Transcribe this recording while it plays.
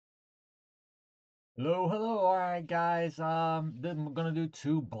Hello, hello. All right, guys. Then we're gonna do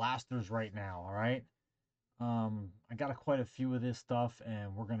two blasters right now. All right. I got quite a few of this stuff,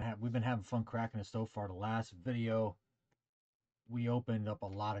 and we've been having fun cracking it so far. The last video we opened up a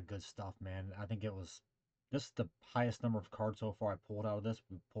lot of good stuff, man. I think this is the highest number of cards so far I pulled out of this.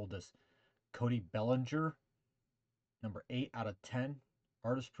 We pulled this Cody Bellinger, number 8 out of 10,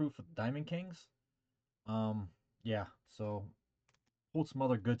 artist proof with Diamond Kings. Um, yeah. So pulled some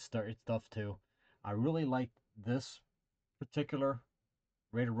other good stuff too. I really like this particular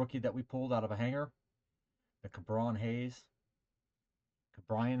rated rookie that we pulled out of a hanger, the Cabrian Hayes.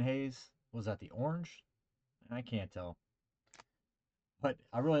 Was that the orange? I can't tell. But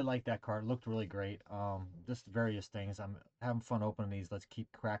I really like that card. It looked really great. Just various things. I'm having fun opening these. Let's keep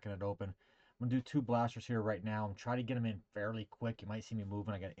cracking it open. I'm gonna do two blasters here right now. I'm trying to get them in fairly quick. You might see me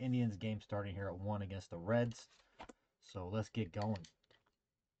moving. I got Indians game starting here at 1 against the Reds. So let's get going.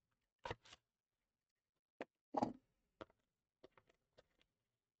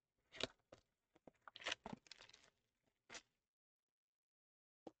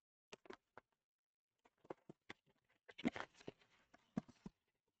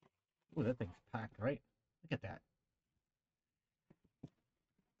 Ooh, that thing's packed, right? Look at that.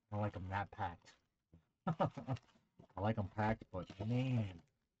 I like them that packed. I like them packed, but man.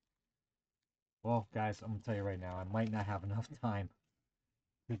 Well, guys, I'm gonna tell you right now, I might not have enough time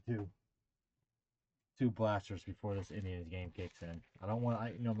to do two blasters before this Indians game kicks in. I don't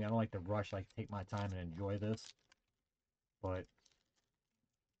want, you know me, I don't like to rush. I like to take my time and enjoy this, but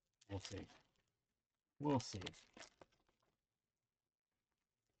we'll see. We'll see.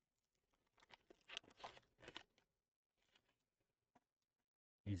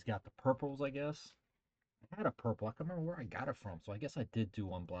 He's got the purples, I guess. I had a purple. I can't remember where I got it from, so I guess I did do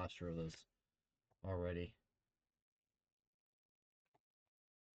one blaster of this already.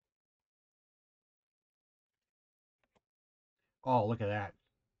 Oh, look at that.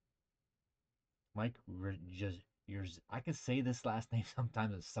 Mike, I can say this last name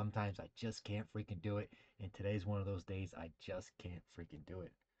sometimes, and sometimes I just can't freaking do it. And today's one of those days I just can't freaking do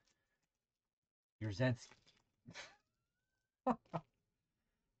it. Yurzensky.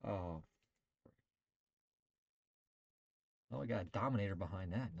 Oh, oh, I got a Dominator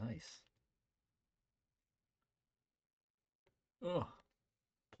behind that. Nice. Ugh.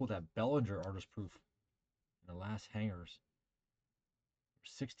 Pull that Bellinger artist proof in the last hangers.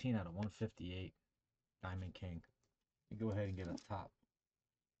 16 out of 158. Diamond King. You go ahead and get a top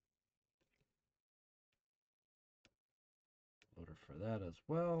loader for that as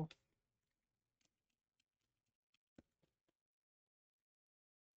well.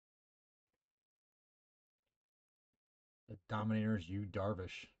 The Dominator's Yu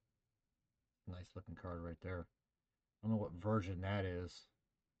Darvish. Nice looking card right there. I don't know what version that is.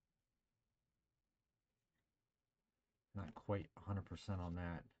 Not quite 100% on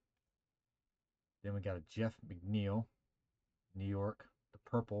that. Then we got a Jeff McNeil, New York, the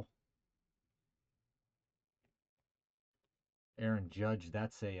purple. Aaron Judge,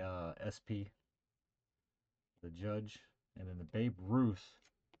 that's a SP, the Judge. And then the Babe Ruth.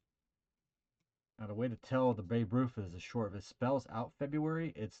 Now the way to tell the Babe Ruth is the short. If it spells out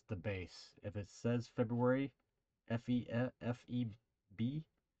February, it's the base. If it says February, FEB,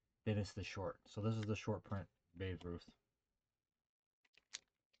 then it's the short. So this is the short print Babe Ruth.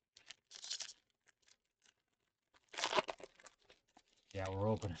 Yeah,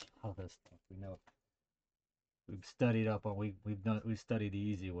 we're opening all this stuff. We know we've studied up on we've studied the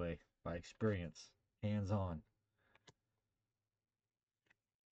easy way by experience, hands on.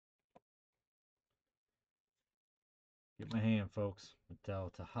 Get my hand, folks.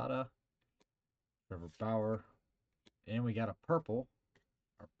 Mattel Tejada, Trevor Bauer, and we got a purple.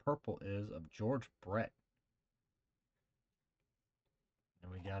 Our purple is of George Brett,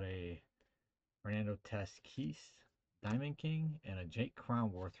 and we got a Fernando Tatis, Diamond King, and a Jake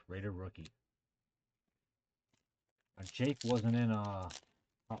Cronworth rated rookie. Now, Jake wasn't in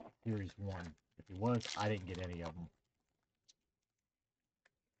Series 1. If he was, I didn't get any of them.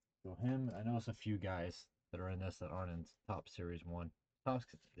 So him, I know it's a few guys that are in this that aren't in top Series 1. Top,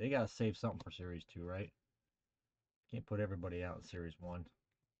 they got to save something for Series 2, right? Can't put everybody out in Series 1.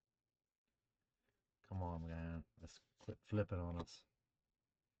 Come on, man. Let's quit flipping on us.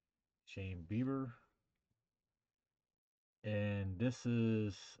 Shane Bieber. And this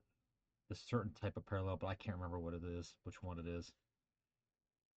is a certain type of parallel, but I can't remember what it is, which one it is.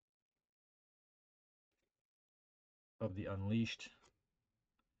 Of the Unleashed.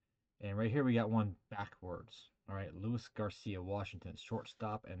 And right here we got one backwards. All right, Luis Garcia, Washington,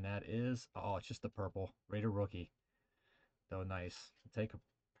 shortstop, and that is, oh, it's just the purple. Rated rookie. Though nice. Take a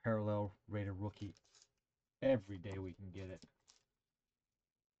parallel rated rookie every day we can get it.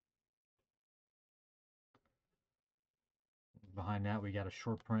 Behind that, we got a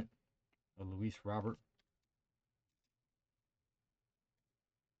short print of Luis Robert.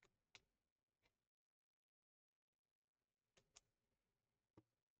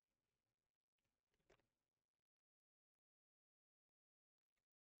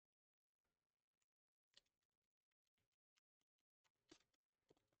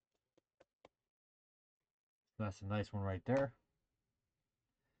 That's a nice one right there.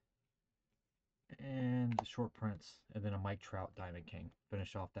 And the short prints, and then a Mike Trout Diamond King.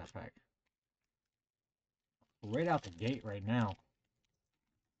 Finish off that pack. Right out the gate right now.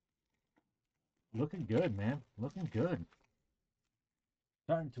 Looking good, man. Looking good.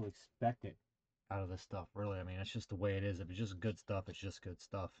 Starting to expect it out of this stuff, really. I mean, it's just the way it is. If it's just good stuff, it's just good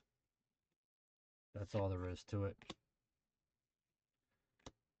stuff. That's all there is to it.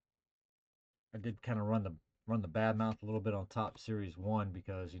 I did kind of run the bad mouth a little bit on Top Series 1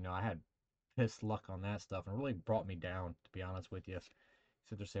 because, you know, I had pissed luck on that stuff and it really brought me down, to be honest with you.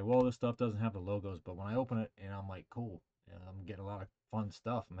 Sit there say, well, this stuff doesn't have the logos, but when I open it and I'm like, cool, you know, I'm getting a lot of fun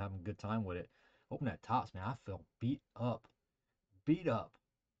stuff. I'm having a good time with it. Open that Topps, man, I feel beat up. Beat up.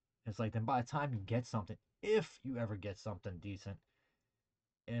 It's like, then by the time you get something, if you ever get something decent,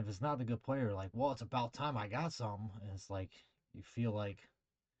 and if it's not a good player, like, well, it's about time I got some. And it's like, you feel like,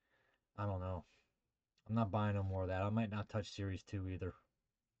 I don't know. I'm not buying no more of that. I might not touch Series 2 either.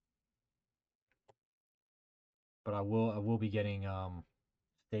 But I will be getting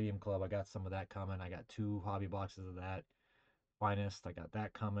Stadium Club. I got some of that coming. I got 2 hobby boxes of that. Finest, I got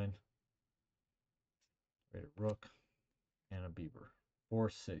that coming. Rated Rook and a Beaver.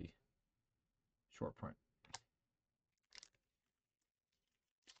 Forest City. Short print.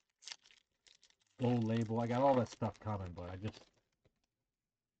 Gold label. I got all that stuff coming, but I just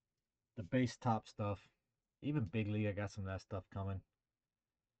the base top stuff. Even Big League, I got some of that stuff coming.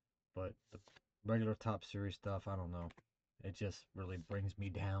 But the regular Top Series stuff, I don't know. It just really brings me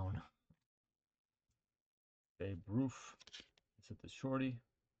down. Babe Ruth. Is it the shorty?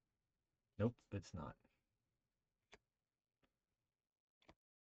 Nope, it's not.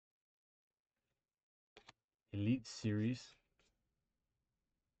 Elite Series.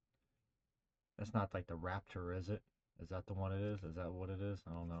 That's not like the Raptor, is it? Is that the one it is? Is that what it is?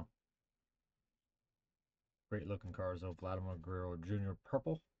 I don't know. Great looking cars though. Vladimir Guerrero Jr.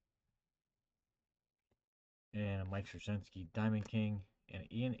 Purple. And a Mike Krzyzewski Diamond King. And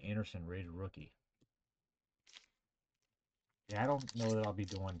Ian Anderson rated rookie. Yeah, I don't know that I'll be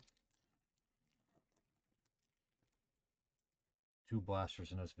doing 2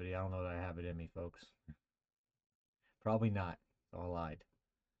 blasters in this video. I don't know that I have it in me, folks. Probably not. So I lied.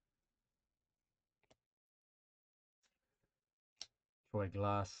 Troy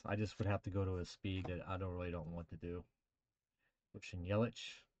Glass. I just would have to go to a speed that I don't want to do. Christian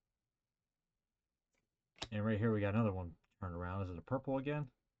Yelich. And right here we got another one turned around. Is it a purple again?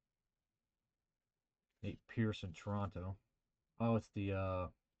 Nate Pierce in Toronto. Oh, it's the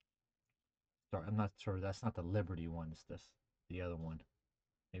sorry, I'm not sure. That's not the Liberty one. It's this the other one.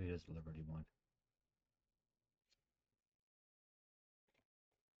 Maybe it is the Liberty one.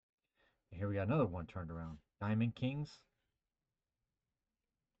 And here we got another one turned around. Diamond Kings.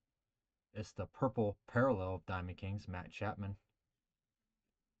 It's the purple parallel of Diamond Kings, Matt Chapman.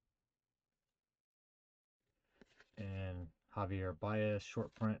 And Javier Baez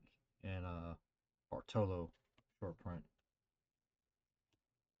short print and Bartolo short print.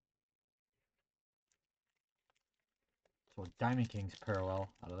 So Diamond Kings parallel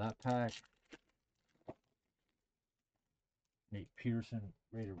out of that pack. Nate Pearson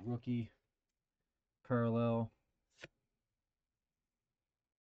rated rookie parallel.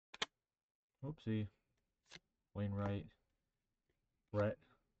 Oopsie. Wainwright. Brett.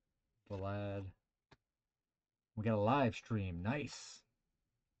 Vlad. We got a live stream. Nice.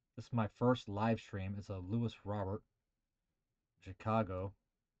 This is my first live stream. It's a Lewis Robert, Chicago.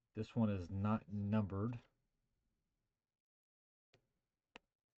 This one is not numbered.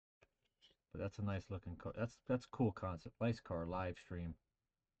 But that's a nice looking car. That's cool concept. Nice car, live stream.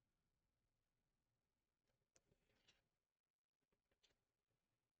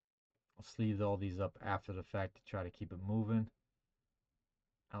 I'll sleeve all these up after the fact to try to keep it moving.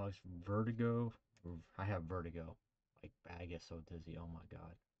 Alex Vertigo. I have vertigo. Like, I get so dizzy. Oh my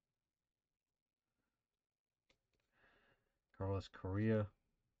god. Carlos Correa.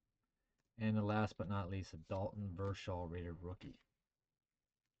 And the last but not least, a Dalton Varsho rated rookie.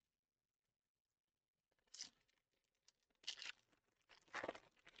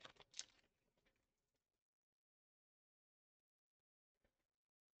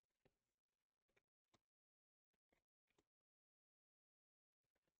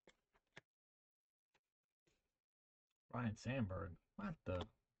 Ryan Sandberg. What the?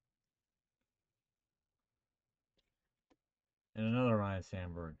 And another Ryan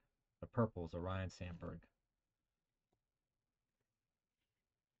Sandberg. The purple's a Ryan Sandberg.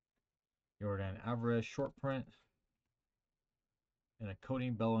 Jordan Alvarez short print. And a Cody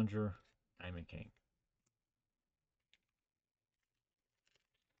Bellinger Diamond King.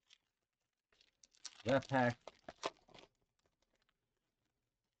 That pack,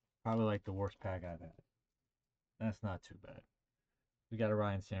 probably like the worst pack I've had. That's not too bad. We got a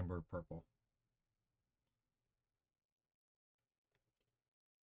Ryan Sandberg purple.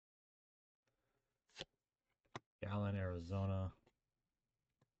 Gallon, Arizona.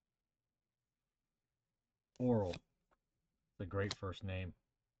 Oral. It's a great first name.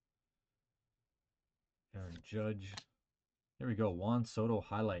 Aaron Judge. Here we go. Juan Soto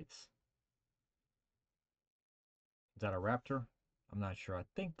highlights. Is that a Raptor? I'm not sure. I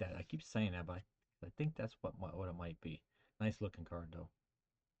think that. I keep saying that, but I think that's what it might be. Nice looking card, though.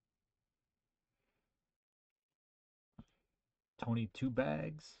 Tony Two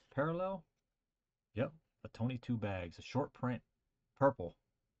Bags parallel. Yep, a Tony Two Bags, a short print, purple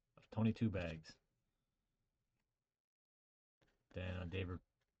of Tony Two Bags. Then David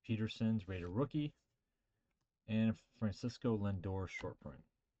Peterson's rated rookie, and Francisco Lindor short print.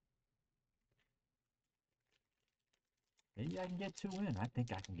 Maybe I can get two in. I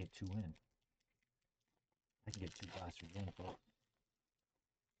think I can get two in. I can get two blasters in, folks.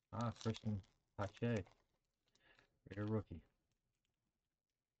 Ah, Christian Pache, rated rookie.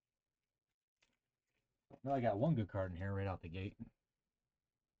 No, I got one good card in here right out the gate.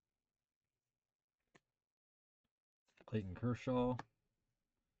 Clayton Kershaw.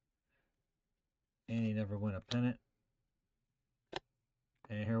 And he never won a pennant.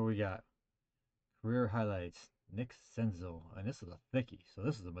 And here we got career highlights. Nick Senzel. And this is a thickie, so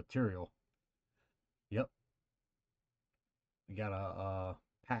this is a material. Yep. We got a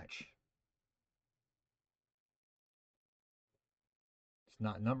patch. It's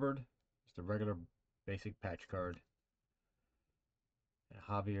not numbered. It's the regular basic patch card. And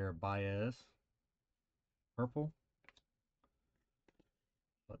Javier Baez. Purple.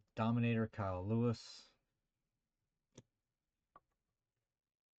 A Dominator Kyle Lewis.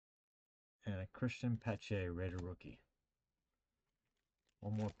 And a Christian Pache Raider rookie.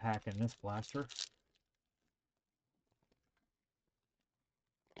 One more pack in this blaster.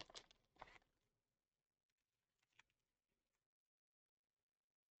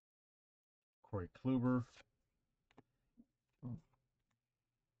 Corey Kluber.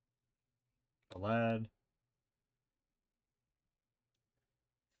 Vlad.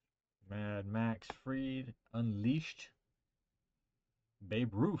 Mad Max Fried. Unleashed.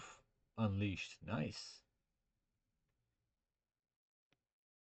 Babe Ruth. Unleashed. Nice.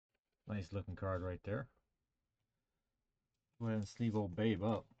 Nice looking card right there. Go ahead and sleeve old Babe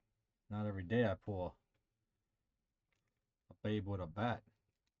up. Not every day I pull a Babe with a bat.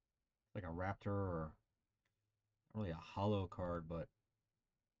 Like a Raptor or not really a hollow card, but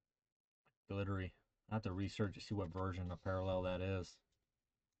glittery. I have to research to see what version of parallel that is.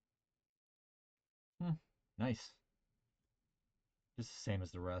 Nice. Just the same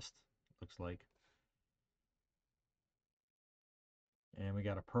as the rest, looks like. And we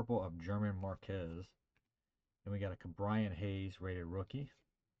got a purple of German Marquez. And we got a Brian Hayes rated rookie.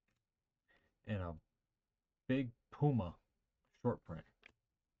 And a big Puma short print.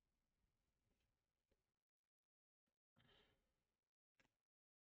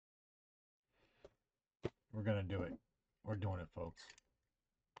 We're going to do it. We're doing it, folks.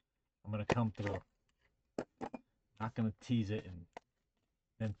 I'm going to come through. Not going to tease it and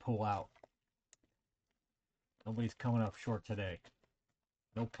then pull out. Nobody's coming up short today.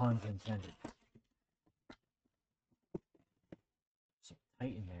 No puns intended. So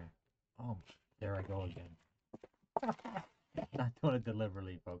tight in there. Oh, there I go again. Not doing it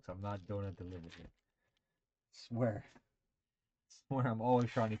deliberately, folks. I'm not doing it deliberately. Swear. Swear I'm always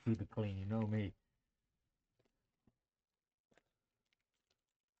trying to keep it clean. You know me.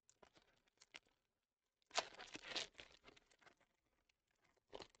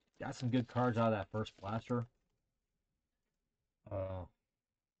 Got some good cards out of that first blaster.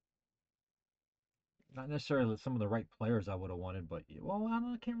 Not necessarily some of the right players I would have wanted, but well,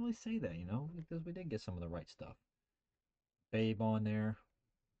 I can't really say that, you know, because we did get some of the right stuff. Babe on there.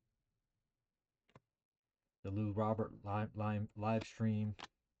 The Lou Robert live stream.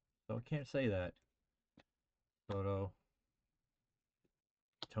 So I can't say that. Soto.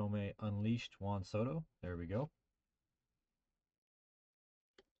 Tomei Unleashed Juan Soto. There we go.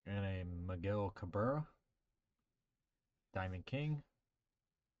 And a Miguel Cabrera. Diamond King.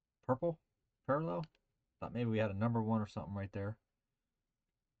 Purple. Parallel. Thought maybe we had a number 1 or something right there.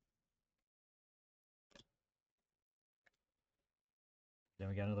 Then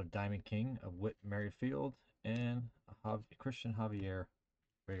we got another Diamond King of Whit Merrifield and a Christian Javier,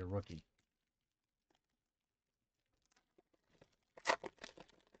 rated rookie.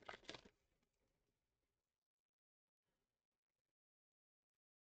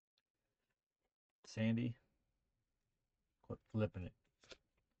 Sandy, quit flipping it.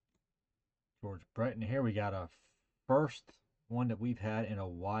 George Brett, and here we got a first one that we've had in a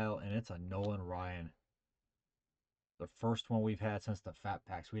while, and it's a Nolan Ryan. The first one we've had since the Fat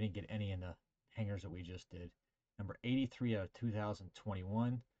Packs. We didn't get any in the hangers that we just did. Number 83 out of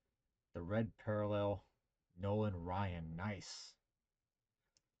 2021. The red parallel, Nolan Ryan. Nice.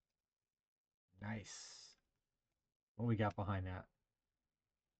 Nice. What we got behind that?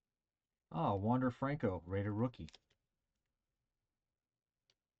 Oh, Wander Franco, rated rookie.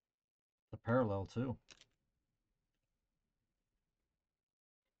 The parallel, too.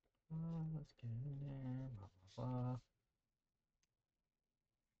 Let's get in there. Blah, blah, blah.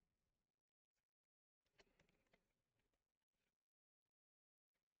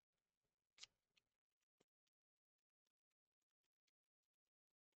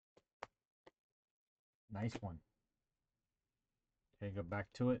 Nice one. Okay, go back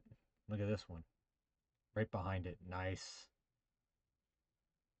to it. Look at this one. Right behind it. Nice.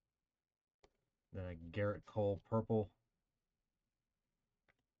 Then a Garrett Cole purple.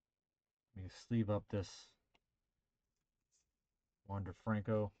 Let me sleeve up this Wander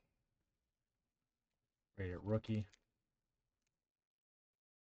Franco, rated rookie.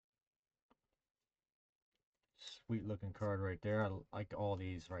 Sweet looking card right there. I like all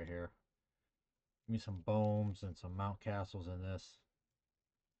these right here. Give me some Bohms and some Mountcastles in this.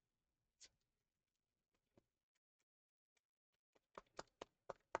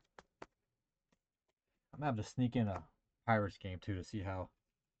 I'm gonna have to sneak in a Pirates game too to see how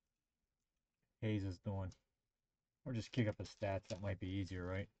Hayes is doing. Or just kick up his stats. That might be easier,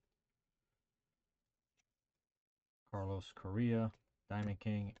 right? Carlos Correa, Diamond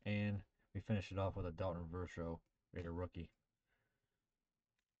King, and we finish it off with a Dalton Varsho, rated rookie.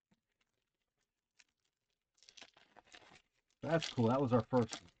 That's cool. That was our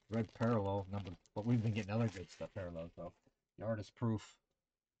first red parallel number, but we've been getting other good stuff parallels though. The artist proof.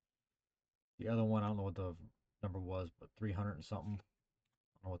 The other one, I don't know what the number was, but 300 and something.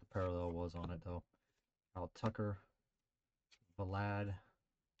 I don't know what the parallel was on it though. Al Tucker, Vlad,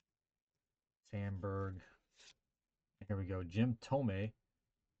 Sandberg. Here we go. Jim Tomei,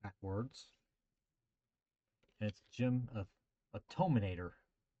 backwards. And it's Jim, a Tominator,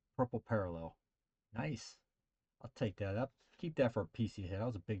 purple parallel. Nice. I'll take that up. Keep that for a PC hit. I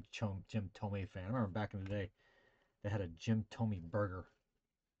was a big Jim Tomei fan. I remember back in the day, they had a Jim Tomei burger.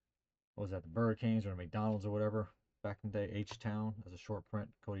 What was that, the Burger Kings or McDonald's or whatever? Back in the day, H-Town as a short print.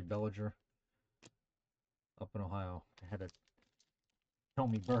 Cody Bellinger. Up in Ohio. They had a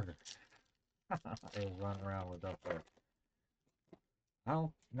Tomei burger. They were running around with up there. I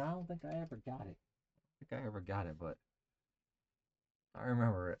don't think I ever got it. I think I ever got it, but I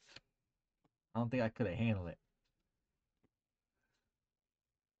remember it. I don't think I could have handled it.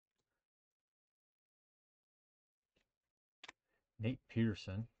 Nate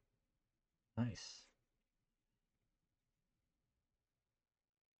Peterson. Nice.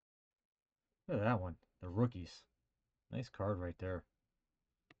 Look at that one. The rookies. Nice card right there.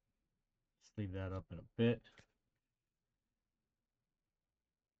 Sleeve that up in a bit.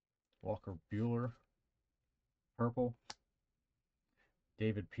 Walker Buehler. Purple.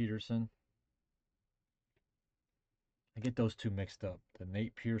 David Peterson. I get those two mixed up. The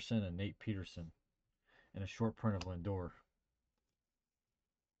Nate Pearson and Nate Peterson. And a short print of Lindor.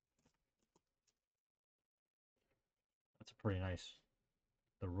 That's a pretty nice.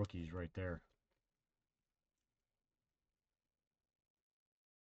 The rookies right there.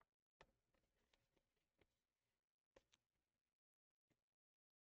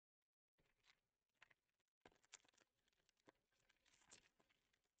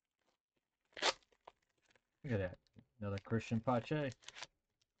 Look at that. Another Christian Pache.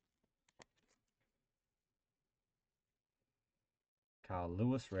 Kyle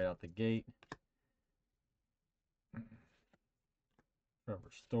Lewis right out the gate. Trevor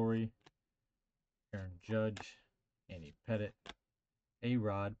Story. Aaron Judge. Andy Pettit.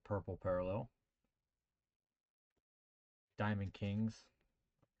 A-Rod, purple parallel. Diamond Kings.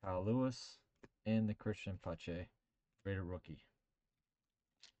 Kyle Lewis. And the Christian Pache. Rated rookie.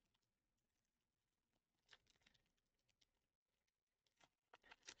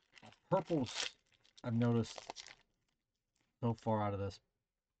 Purples, I've noticed so far out of this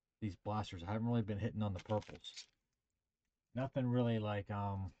these blasters. I haven't really been hitting on the purples. Nothing really like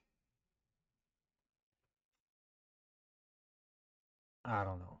I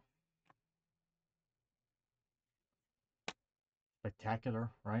don't know. Spectacular,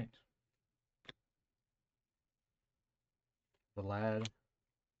 right? The lad.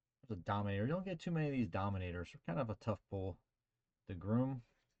 The dominator. You don't get too many of these dominators. They're kind of a tough pull. The groom.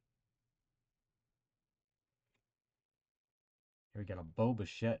 Here we got a Bo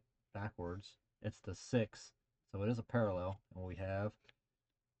Bichette backwards. It's the 6, so it is a parallel. And we have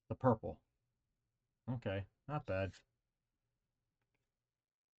the purple. Okay, not bad.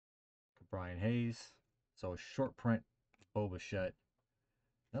 Brian Hayes. So a short print Bo Bichette.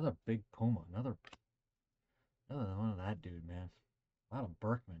 Another big Puma. Another one of that dude, man. A lot of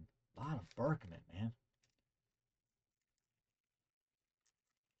Berkman. A lot of Berkman, man.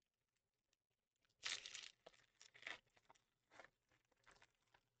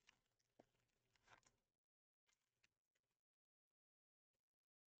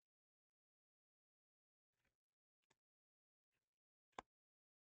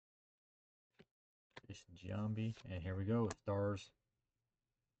 Jason Giambi. And here we go with stars.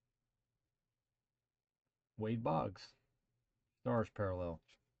 Wade Boggs. Stars parallel.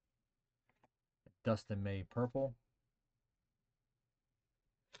 Dustin May purple.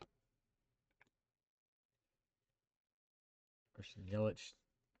 Christian Yelich.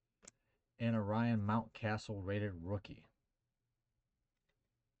 And a Ryan Mountcastle rated rookie.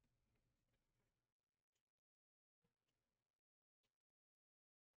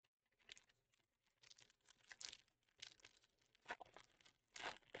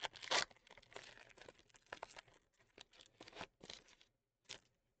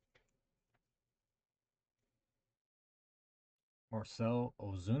 Marcell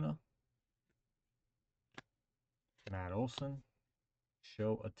Ozuna. Matt Olson.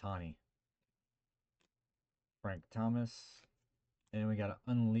 Sho Otani. Frank Thomas. And we got an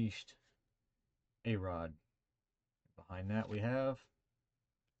unleashed A-Rod. Behind that we have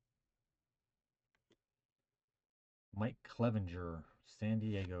Mike Clevenger, San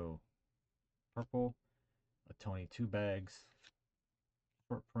Diego. Purple. A Tony 2 bags.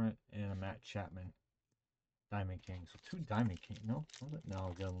 Short print. And a Matt Chapman. Diamond King. So 2 Diamond King. No? Was it?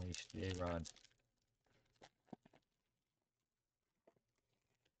 No, got unleashed. The A-Rod.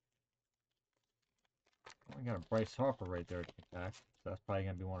 Oh, we got a Bryce Harper right there at the back. So that's probably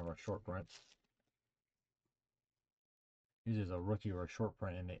going to be one of our short prints. Uses a rookie or a short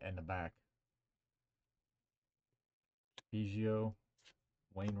print in the back. Biggio,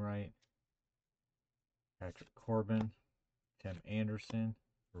 Wainwright, Patrick Corbin, Tim Anderson,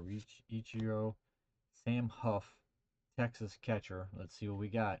 Ichiro, Sam Huff, Texas catcher. Let's see what we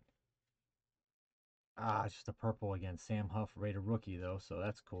got. Ah, just a purple again. Sam Huff rated rookie though, so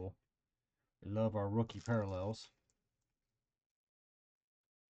that's cool. We love our rookie parallels.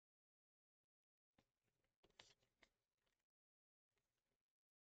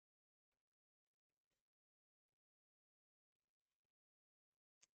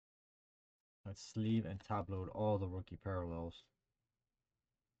 Let's sleeve and top load all the rookie parallels.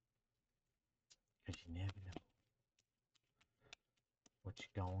 Because you never know what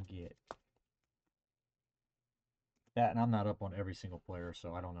you're going to get. That, and I'm not up on every single player,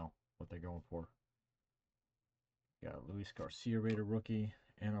 so I don't know what they're going for. Got a Luis Garcia rated rookie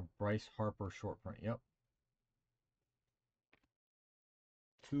and a Bryce Harper short print. Yep.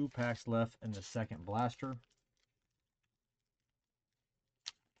 2 packs left in the second blaster.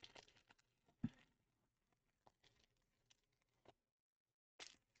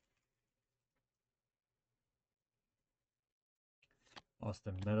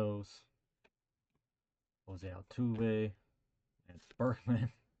 Austin Meadows, Jose Altuve, and Berkman.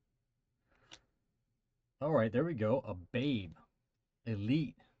 All right, there we go. A Babe.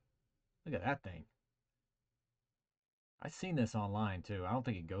 Elite. Look at that thing. I've seen this online too. I don't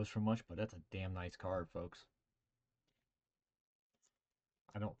think it goes for much, but that's a damn nice card, folks.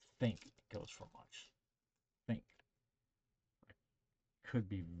 I don't think it goes for much. Think. I could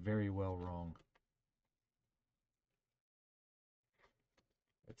be very well wrong.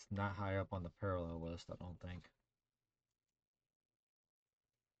 It's not high up on the parallel list, I don't think.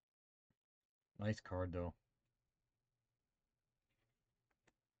 Nice card though.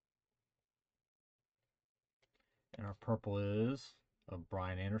 And our purple is of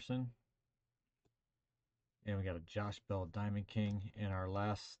Brian Anderson. And we got a Josh Bell Diamond King. And our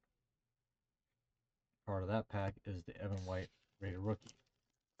last part of that pack is the Evan White rated rookie.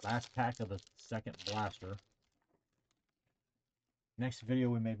 Last pack of the second blaster. Next video,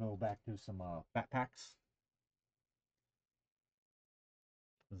 we may go back to some fat packs.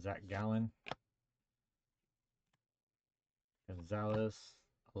 Zach Gallen, Gonzalez,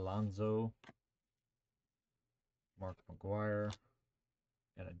 Alonso, Mark McGuire,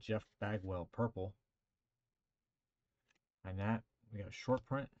 and a Jeff Bagwell purple. And that, we got a short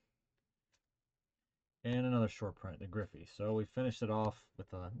print and another short print, the Griffey. So we finished it off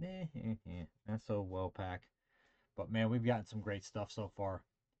with a not so well pack. But man, we've gotten some great stuff so far.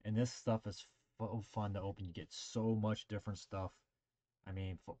 And this stuff is so fun to open. You get so much different stuff. I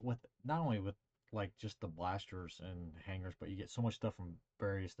mean, with not only with like just the blasters and hangers, but you get so much stuff from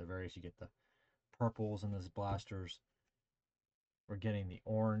various to various. You get the purples in these blasters. We're getting the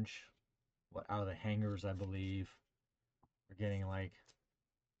orange, what out of the hangers, I believe. We're getting like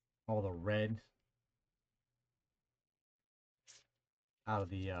all the red out of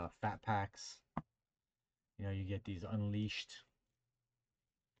the fat packs. You know, you get these unleashed.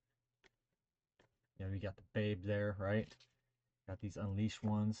 You know, you got the babe there, right? Got these unleashed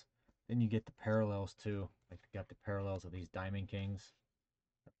ones. Then you get the parallels too. Like you got the parallels of these Diamond Kings,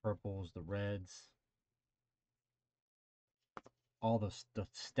 the purples, the reds, all the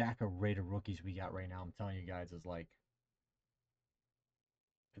stack of rated rookies we got right now. I'm telling you guys, is like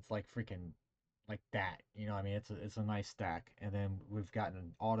it's like freaking like that. You know, I mean, it's a nice stack. And then we've gotten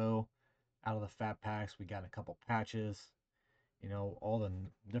an auto out of the fat packs. We got a couple patches. You know, all the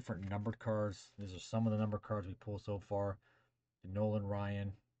different numbered cards. These are some of the numbered cards we pulled so far. The Nolan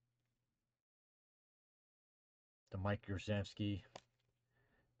Ryan, the Mike Yurzemski,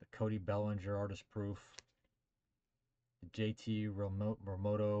 the Cody Bellinger artist proof, the JT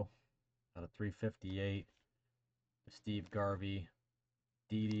Remoto out of 358, the Steve Garvey,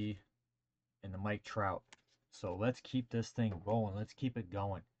 Didi, and the Mike Trout. So let's keep this thing rolling. Let's keep it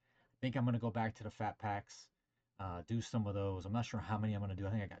going. I think I'm going to go back to the fat packs, do some of those. I'm not sure how many I'm going to do.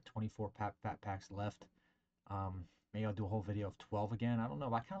 I think I got 24 fat packs left. Maybe I'll do a whole video of 12 again. I don't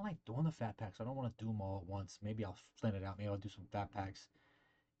know. I kind of like doing the fat packs. I don't want to do them all at once. Maybe I'll plan it out. Maybe I'll do some fat packs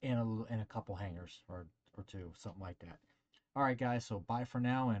and a couple hangers or two, something like that. All right, guys. So bye for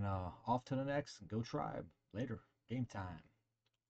now, and off to the next. Go Tribe. Later. Game time.